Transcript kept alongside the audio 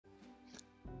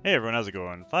Hey everyone, how's it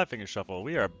going? Five Finger Shuffle.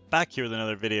 We are back here with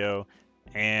another video,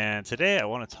 and today I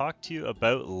want to talk to you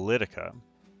about Lidica.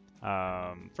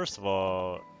 First of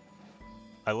all,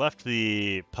 I left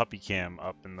the puppy cam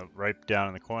up in the right down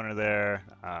in the corner there,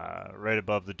 right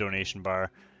above the donation bar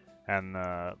and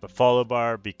the follow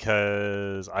bar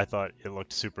because I thought it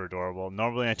looked super adorable.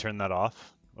 Normally I turn that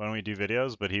off when we do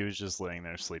videos, but he was just laying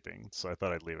there sleeping, so I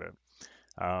thought I'd leave it.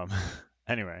 Um,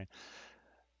 anyway.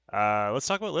 Let's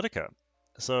talk about Lidica.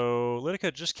 So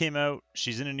Lidica just came out.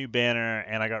 She's in a new banner,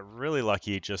 and I got really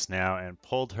lucky just now and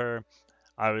pulled her.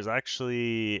 I was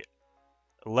actually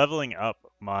leveling up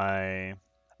my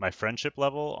friendship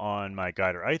level on my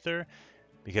Guider Aether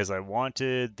because I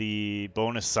wanted the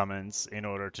bonus summons in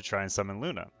order to try and summon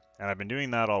Luna. And I've been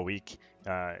doing that all week,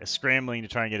 scrambling to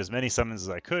try and get as many summons as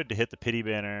I could to hit the pity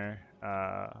banner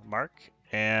mark.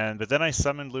 But then I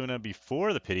summoned Luna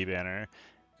before the pity banner,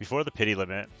 before the pity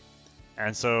limit,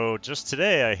 and so just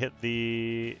today I hit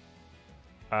the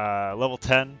level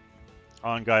 10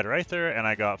 on Guider Aether, and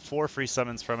I got 4 free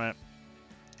summons from it.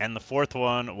 And the fourth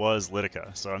one was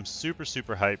Lidica, so I'm super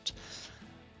hyped.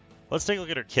 Let's take a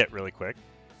look at her kit really quick.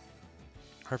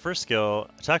 Her first skill,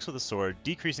 attacks with a sword,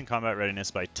 decreasing combat readiness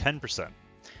by 10%.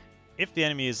 If the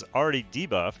enemy is already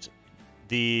debuffed,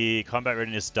 the combat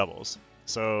readiness doubles.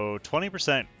 So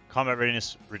 20% combat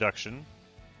readiness reduction,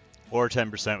 or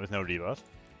 10% with no debuff.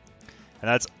 And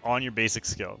that's on your basic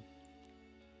skill.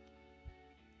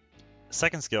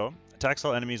 Second skill, attacks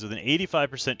all enemies with an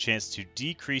 85% chance to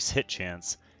decrease hit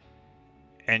chance.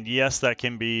 And yes, that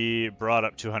can be brought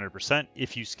up to 100%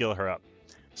 if you skill her up.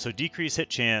 So decrease hit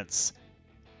chance,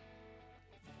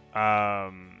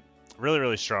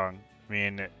 really strong. I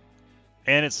mean,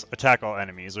 and it's attack all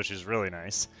enemies, which is really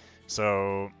nice.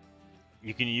 So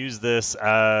you can use this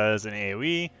as an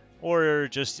AoE, or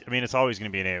just, I mean, it's always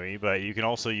going to be an AoE, but you can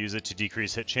also use it to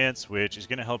decrease hit chance, which is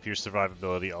going to help your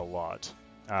survivability a lot.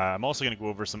 I'm also going to go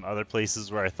over some other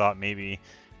places where I thought maybe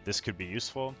this could be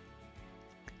useful.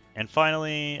 And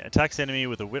finally, attacks enemy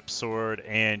with a whip sword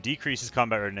and decreases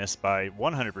combat readiness by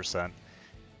 100%,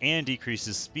 and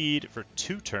decreases speed for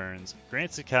 2 turns,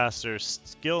 grants the caster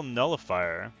skill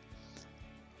nullifier,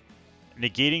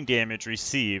 negating damage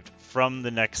received from the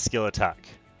next skill attack.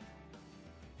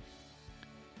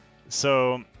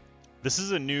 So this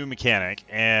is a new mechanic,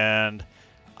 and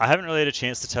I haven't really had a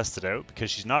chance to test it out because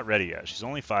she's not ready yet. She's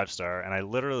only 5-star, and I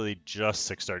literally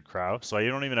just 6-starred Crow, so I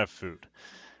don't even have food.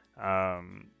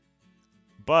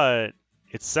 But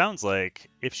it sounds like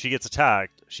if she gets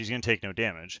attacked, she's going to take no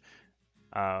damage.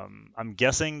 I'm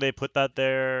guessing they put that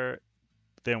there,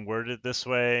 then worded it this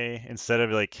way instead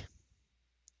of like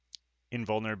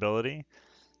invulnerability.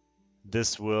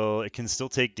 It can still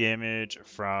take damage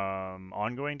from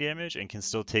ongoing damage and can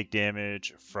still take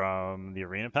damage from the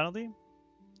arena penalty.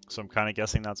 So I'm kind of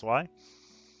guessing that's why.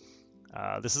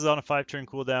 This is on a 5-turn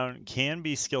cooldown, can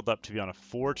be skilled up to be on a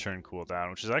 4-turn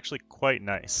cooldown, which is actually quite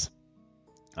nice.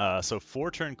 So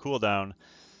 4-turn cooldown,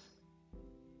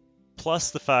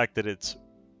 plus the fact that it's,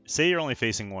 say you're only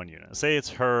facing one unit. Say it's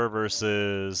her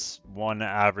versus one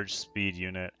average speed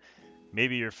unit.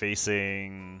 Maybe you're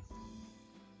facing,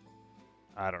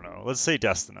 I don't know, let's say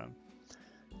Destina.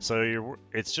 So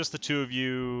it's just the two of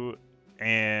you,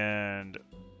 and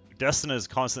Destina is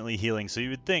constantly healing, so you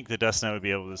would think that Destina would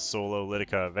be able to solo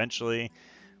Lidica eventually,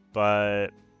 but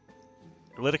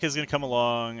Lidica is going to come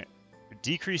along,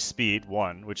 decrease speed,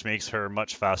 1, which makes her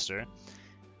much faster,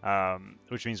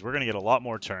 which means we're going to get a lot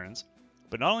more turns.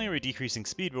 But not only are we decreasing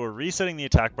speed, but we're resetting the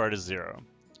attack bar to 0,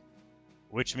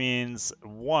 which means,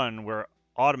 1, we're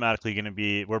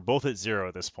both at 0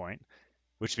 at this point,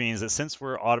 which means that since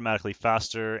we're automatically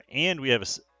faster and we have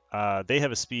they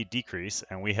have a speed decrease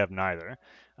and we have neither,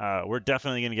 we're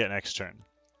definitely going to get next turn.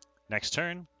 Next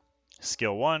turn,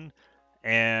 skill 1,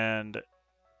 and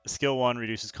skill 1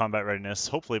 reduces combat readiness,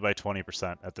 hopefully by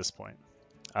 20% at this point.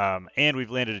 And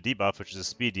we've landed a debuff, which is a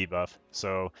speed debuff,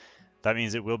 so that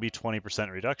means it will be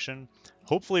 20% reduction.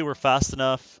 Hopefully we're fast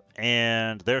enough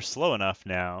and they're slow enough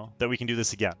now that we can do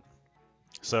this again.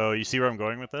 So you see where I'm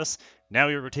going with this? Now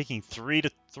we're taking 3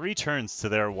 turns to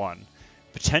their 1,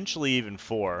 potentially even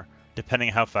 4, depending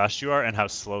how fast you are and how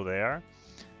slow they are.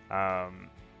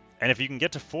 And if you can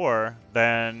get to 4,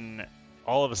 then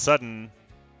all of a sudden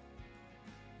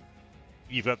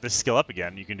you've got this skill up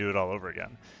again. You can do it all over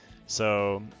again.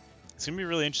 So it's going to be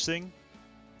really interesting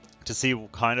to see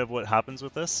kind of what happens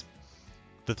with this.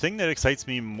 The thing that excites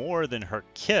me more than her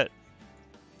kit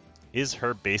is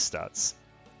her base stats.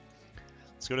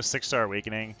 Let's go to 6-star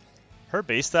Awakening. Her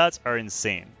base stats are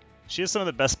insane. She has some of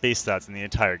the best base stats in the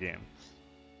entire game.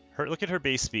 look at her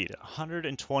base speed,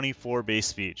 124 base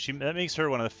speed. That makes her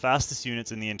one of the fastest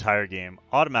units in the entire game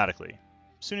automatically,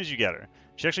 as soon as you get her.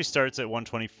 She actually starts at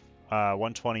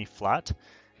 120 flat.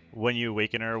 When you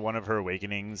awaken her, one of her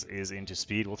awakenings is into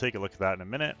speed. We'll take a look at that in a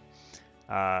minute.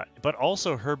 But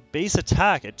also her base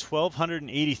attack at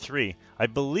 1283. I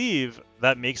believe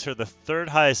that makes her the third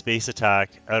highest base attack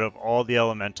out of all the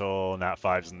elemental Nat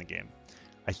 5s in the game.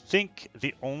 I think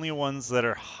the only ones that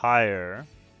are higher...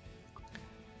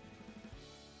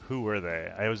 Who were they?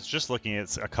 I was just looking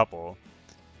at a couple.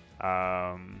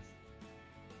 I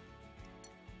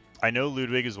know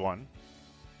Ludwig is one.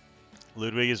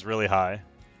 Ludwig is really high.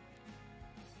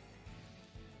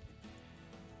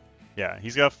 Yeah,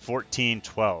 he's got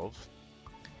 1412.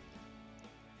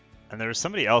 And there was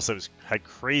somebody else that had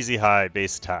crazy high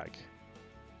base attack.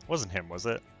 It wasn't him, was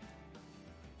it?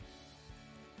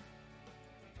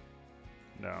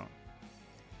 No.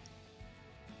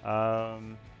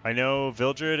 I know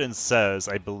Vildred and Sez,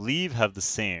 I believe, have the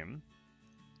same.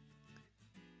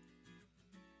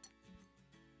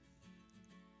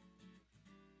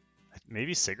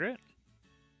 Maybe Sigrid?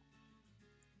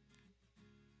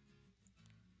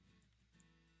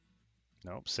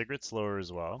 Nope, Sigrid's lower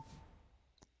as well.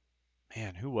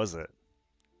 Man, who was it?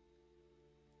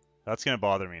 That's going to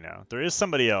bother me now. There is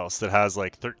somebody else that has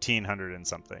like 1300 and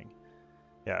something.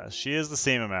 Yeah, she is the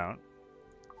same amount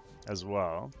as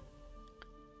well.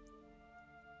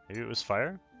 Maybe it was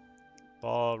Fire?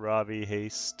 Ball, Ravi,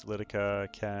 Haste,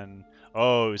 Lidica, Ken.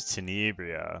 Oh, it was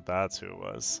Tenebria. That's who it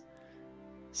was.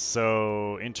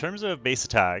 So, in terms of base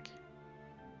attack,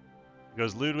 it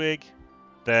goes Ludwig,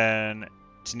 then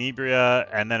Tenebria,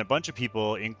 and then a bunch of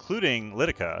people, including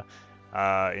Lidica,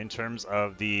 in terms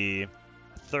of the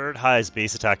third highest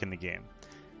base attack in the game.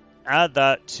 Add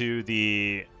that to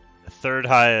the third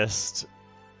highest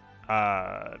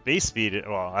base speed.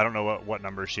 Well, I don't know what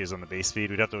number she is on the base speed.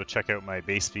 We'd have to check out my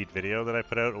base speed video that I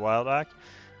put out a while back.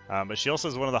 But she also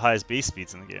has one of the highest base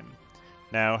speeds in the game.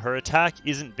 Now, her attack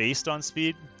isn't based on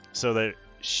speed, so that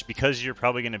because you're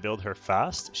probably going to build her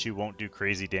fast, she won't do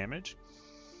crazy damage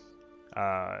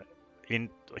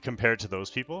compared to those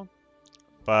people.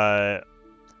 But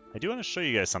I do want to show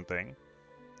you guys something.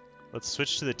 Let's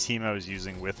switch to the team I was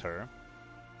using with her,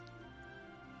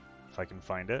 if I can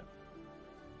find it.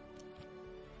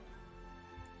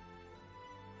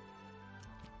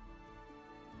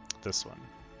 This one.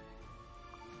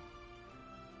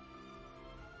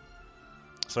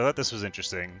 So I thought this was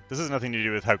interesting. This has nothing to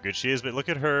do with how good she is, but look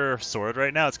at her sword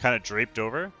right now. It's kind of draped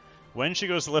over. When she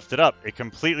goes to lift it up, it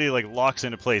completely like locks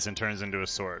into place and turns into a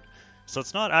sword. So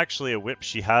it's not actually a whip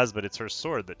she has, but it's her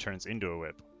sword that turns into a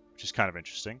whip, which is kind of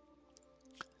interesting.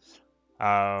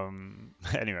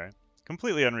 Anyway,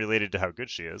 completely unrelated to how good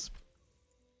she is.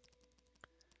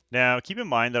 Now, keep in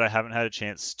mind that I haven't had a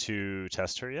chance to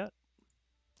test her yet.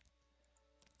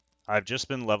 I've just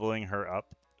been leveling her up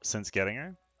since getting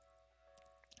her.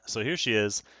 So here she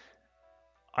is.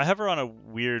 I have her on a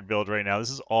weird build right now. This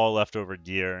is all leftover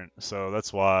gear, so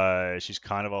that's why she's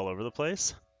kind of all over the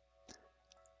place.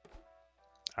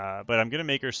 But I'm going to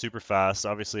make her super fast.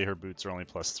 Obviously, her boots are only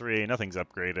 +3. Nothing's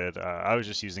upgraded. I was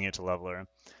just using it to level her.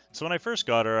 So when I first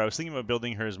got her, I was thinking about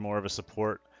building her as more of a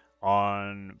support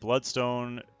on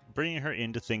Bloodstone, bringing her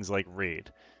into things like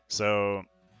Raid. So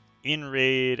in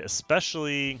Raid,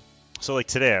 especially... So like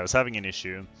today, I was having an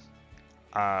issue.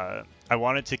 I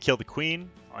wanted to kill the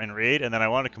Queen in Raid, and then I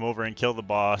wanted to come over and kill the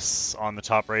boss on the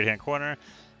top right-hand corner.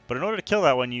 But in order to kill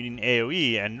that one, you need an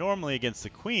AoE, and normally against the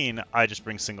Queen, I just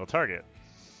bring single target.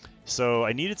 So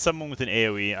I needed someone with an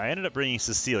AoE. I ended up bringing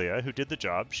Cecilia, who did the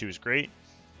job. She was great.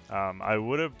 I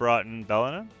would have brought in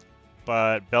Belena,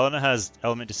 but Belena has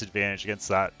element disadvantage against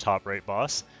that top right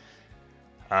boss.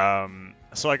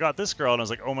 So I got this girl, and I was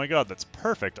like, oh my god, that's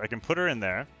perfect. I can put her in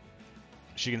there.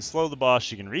 She can slow the boss,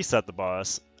 she can reset the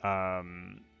boss,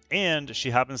 and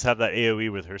she happens to have that AoE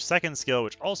with her second skill,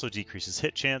 which also decreases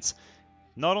hit chance.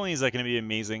 Not only is that going to be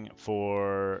amazing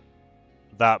for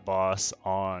that boss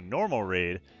on normal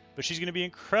raid, but she's going to be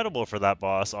incredible for that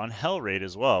boss on Hell Raid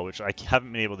as well, which I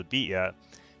haven't been able to beat yet,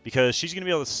 because she's going to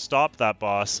be able to stop that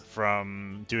boss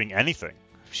from doing anything.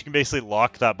 She can basically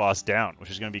lock that boss down,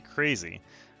 which is going to be crazy.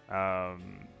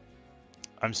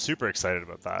 I'm super excited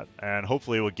about that, and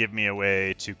hopefully it will give me a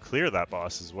way to clear that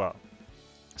boss as well.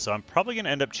 So I'm probably going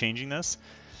to end up changing this.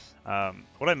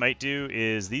 What I might do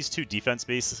is these two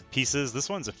defense-based pieces. This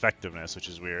one's effectiveness, which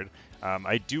is weird.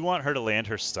 I do want her to land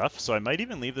her stuff, so I might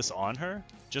even leave this on her,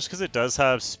 just because it does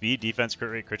have speed, defense,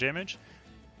 crit rate, crit damage.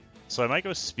 So I might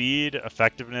go speed,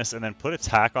 effectiveness, and then put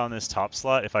attack on this top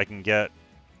slot if I can get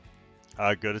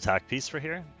a good attack piece for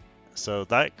here. So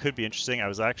that could be interesting. I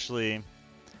was actually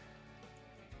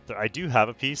I do have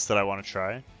a piece that I want to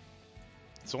try.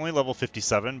 It's only level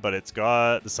 57, but it's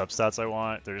got the substats I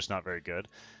want. They're just not very good.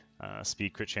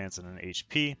 Speed, crit chance, and an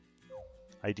HP.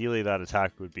 Ideally, that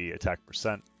attack would be attack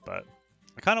percent, but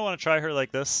I kind of want to try her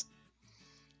like this.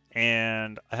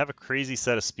 And I have a crazy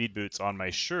set of speed boots on my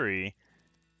Shuri,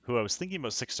 who I was thinking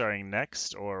about 6-starring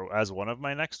next, or as one of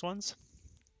my next ones.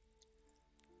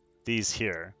 These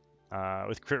here,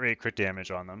 with crit rate, crit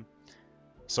damage on them.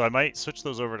 So I might switch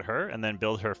those over to her and then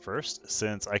build her first,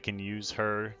 since I can use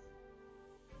her.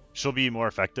 She'll be more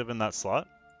effective in that slot,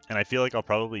 and I feel like I'll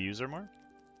probably use her more.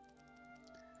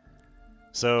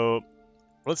 So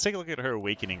let's take a look at her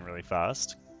awakening really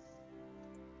fast.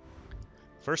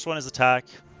 First one is attack.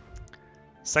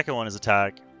 Second one is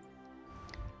attack.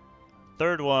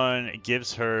 Third one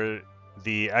gives her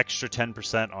the extra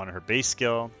 10% on her base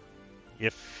skill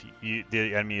if the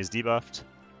enemy is debuffed.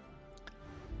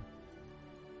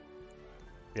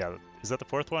 Yeah, is that the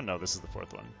fourth one? No, this is the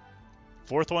fourth one.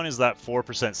 Fourth one is that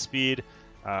 4% speed,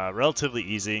 relatively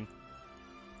easy.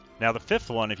 Now the fifth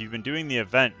one, if you've been doing the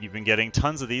event, you've been getting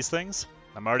tons of these things.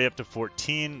 I'm already up to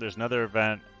 14. There's another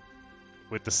event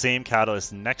with the same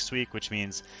catalyst next week, which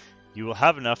means you will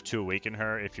have enough to awaken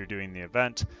her if you're doing the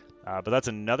event. But that's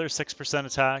another 6%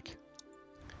 attack.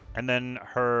 And then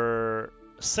her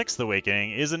sixth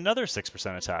awakening is another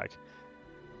 6% attack.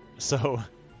 So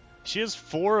she has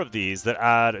 4 of these that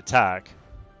add attack.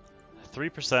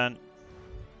 3%.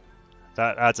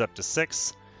 That adds up to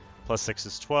 6. Plus 6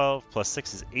 is 12. Plus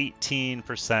 6 is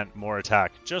 18% more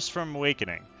attack just from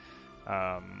awakening.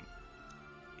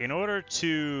 In order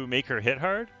to make her hit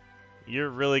hard, you're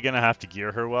really going to have to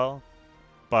gear her well.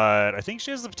 But I think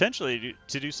she has the potential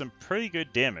to do some pretty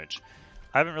good damage.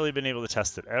 I haven't really been able to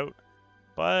test it out,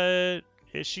 but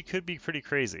she could be pretty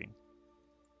crazy.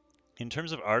 In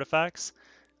terms of artifacts,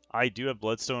 I do have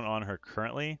Bloodstone on her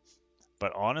currently,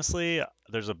 but honestly,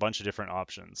 there's a bunch of different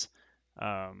options.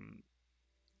 I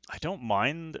don't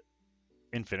mind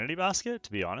Infinity Basket,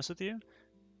 to be honest with you.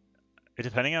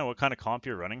 Depending on what kind of comp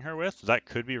you're running her with, that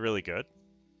could be really good.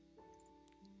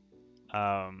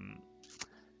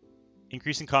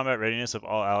 Increasing combat readiness of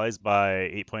all allies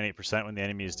by 8.8% when the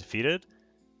enemy is defeated.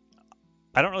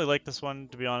 I don't really like this one,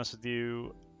 to be honest with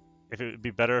you. If it would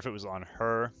be better if it was on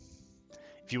her.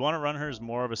 If you want to run her as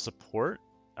more of a support,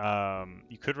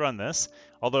 you could run this.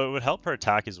 Although it would help her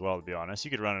attack as well, to be honest.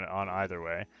 You could run it on either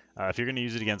way. If you're going to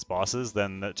use it against bosses,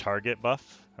 then the target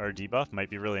buff or debuff might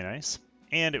be really nice.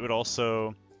 And it would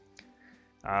also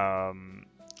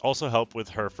help with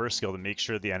her first skill to make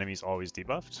sure the enemy's always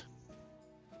debuffed.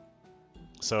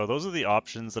 So those are the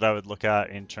options that I would look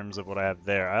at in terms of what I have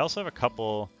there. I also have a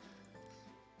couple.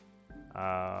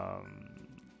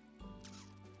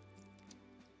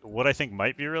 What I think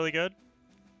might be really good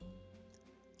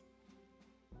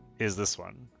is this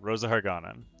one, Rosa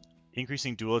Hargana,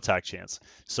 increasing dual attack chance.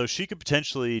 So she could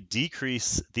potentially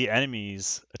decrease the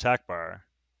enemy's attack bar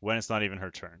when it's not even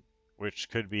her turn, which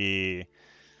could be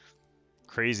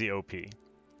crazy OP. Let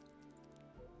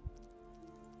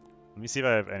me see if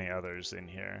I have any others in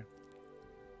here.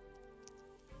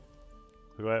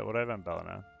 What do I have on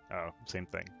Bellina? Oh, same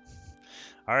thing.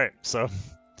 All right, so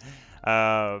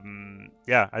yeah,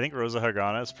 I think Rosa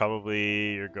Hargana is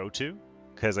probably your go-to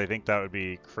because I think that would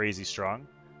be crazy strong.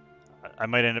 I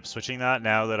might end up switching that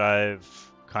now that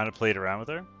I've kind of played around with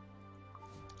her.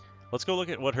 Let's go look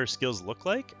at what her skills look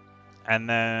like, and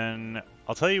then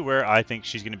I'll tell you where I think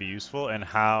she's going to be useful and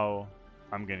how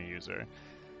I'm going to use her.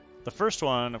 The first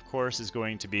one, of course, is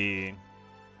going to be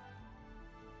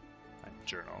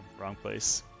journal, wrong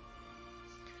place.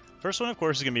 First one, of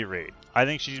course, is going to be Raid. I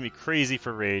think she's going to be crazy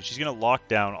for Raid. She's going to lock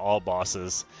down all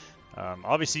bosses.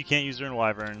 Obviously, you can't use her in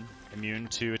Wyvern, immune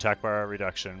to attack bar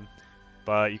reduction,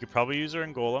 but you could probably use her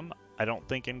in Golem. I don't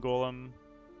think in Golem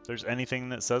there's anything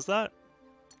that says that.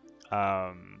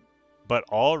 But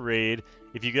all Raid,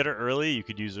 if you get her early, you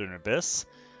could use her in Abyss.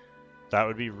 That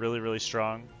would be really, really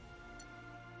strong.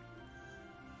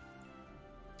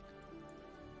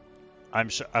 I'm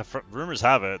sure, rumors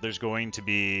have it, there's going to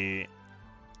be...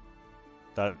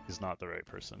 That is not the right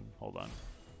person. Hold on.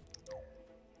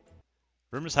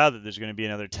 Rumors have that there's going to be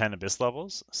another 10 Abyss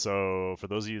levels, so for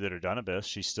those of you that are done Abyss,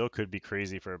 she still could be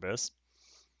crazy for Abyss.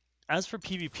 As for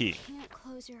PvP, Can't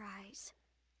close your eyes.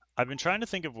 I've been trying to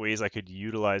think of ways I could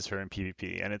utilize her in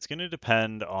PvP, and it's going to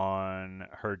depend on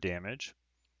her damage,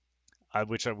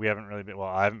 which we haven't really been, well,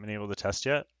 I haven't been able to test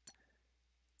yet.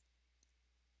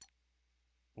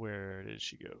 Where did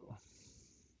she go?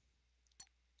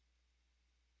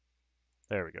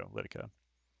 There we go, Lidica.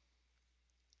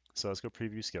 So let's go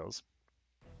preview skills.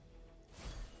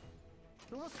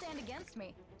 Who will stand against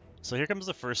me? So here comes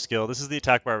the first skill. This is the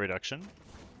attack bar reduction.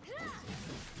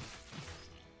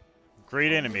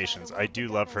 Great animations. I do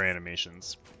love her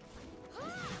animations.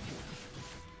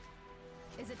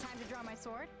 Is it time to draw my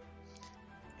sword?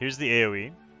 Here's the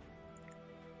AoE.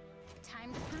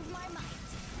 Time to prove my might.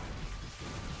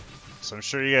 So I'm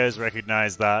sure you guys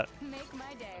recognize that Make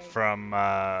my day. from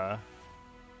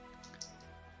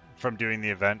doing the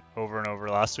event over and over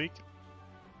last week.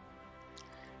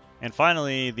 And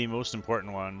finally, the most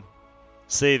important one.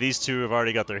 Say these two have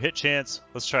already got their hit chance.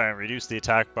 Let's try and reduce the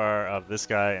attack bar of this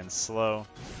guy and slow.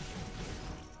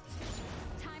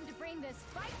 Time to bring this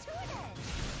fight to an end.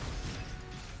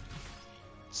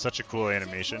 Such a cool Vengeance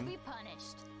animation. will be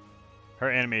punished.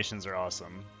 Her animations are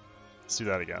awesome. Let's do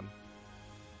that again.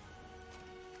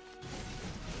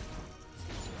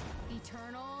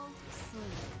 Eternal sleep.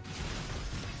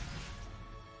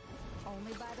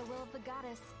 Only by the will of the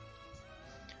goddess.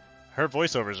 Her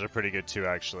voiceovers are pretty good too,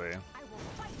 actually. I will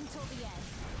fight until the end.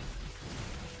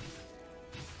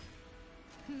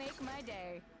 Make my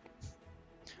day.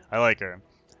 I like her.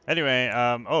 Anyway,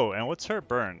 oh, and what's her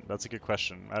burn? That's a good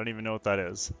question. I don't even know what that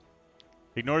is.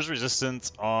 Ignores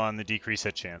resistance on the decreased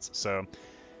hit chance. So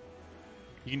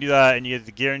you can do that, and you get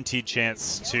the guaranteed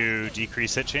chance to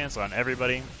decrease hit chance on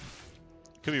everybody.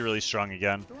 Could be really strong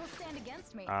again. Who will stand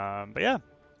against me? But yeah,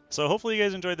 so hopefully you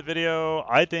guys enjoyed the video.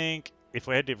 I think if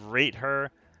we had to rate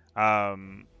her, for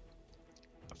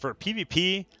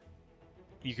PvP,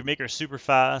 you can make her super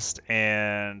fast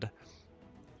and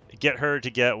get her to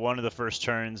get one of the first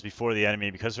turns before the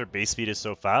enemy because her base speed is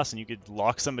so fast, and you could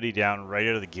lock somebody down right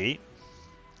out of the gate.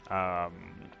 I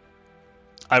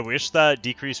wish that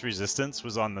decreased resistance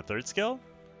was on the third skill,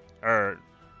 or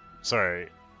sorry,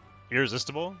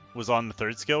 irresistible was on the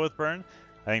third skill with burn.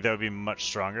 I think that would be much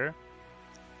stronger,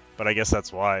 but I guess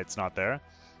that's why it's not there.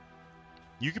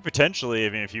 You could potentially, I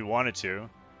mean, if you wanted to,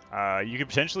 you could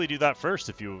potentially do that first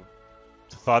if you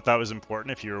thought that was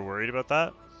important, if you were worried about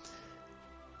that.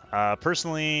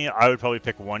 Personally, I would probably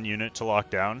pick one unit to lock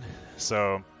down.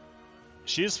 So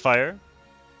she is fire,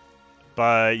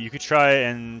 but you could try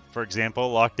and, for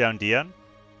example, lock down DN.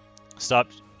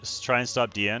 Try and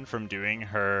stop DN from doing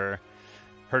her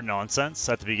nonsense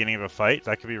at the beginning of a fight.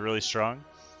 That could be really strong.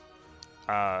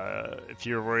 If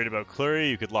you're worried about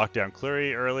Clury, you could lock down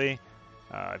Clury early.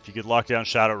 If you could lock down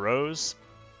Shadow Rose,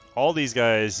 all these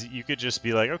guys, you could just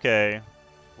be like, okay,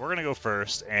 we're going to go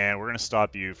first, and we're going to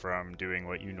stop you from doing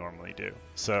what you normally do.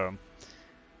 So,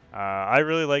 I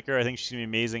really like her. I think she's going to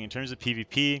be amazing. In terms of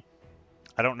PvP,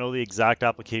 I don't know the exact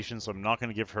application, so I'm not going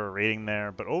to give her a rating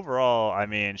there. But overall, I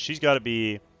mean, she's got to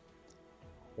be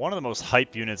one of the most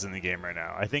hype units in the game right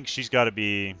now. I think she's got to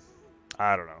be,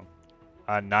 I don't know,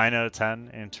 a 9 out of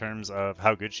 10 in terms of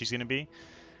how good she's going to be.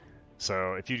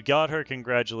 So if you got her,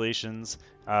 congratulations.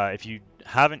 If you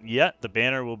haven't yet, the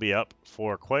banner will be up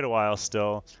for quite a while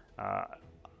still.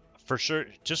 For sure,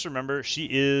 just remember, she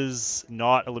is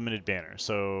not a limited banner.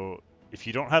 So if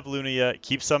you don't have Luna yet,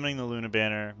 keep summoning the Luna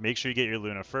banner. Make sure you get your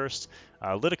Luna first.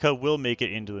 Lidica will make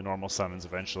it into the normal summons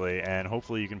eventually, and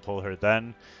hopefully you can pull her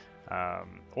then.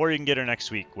 Or you can get her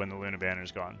next week when the Luna banner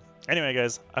is gone. Anyway,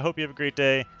 guys, I hope you have a great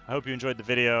day. I hope you enjoyed the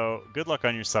video. Good luck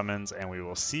on your summons, and we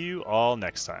will see you all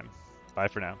next time. Bye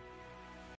for now.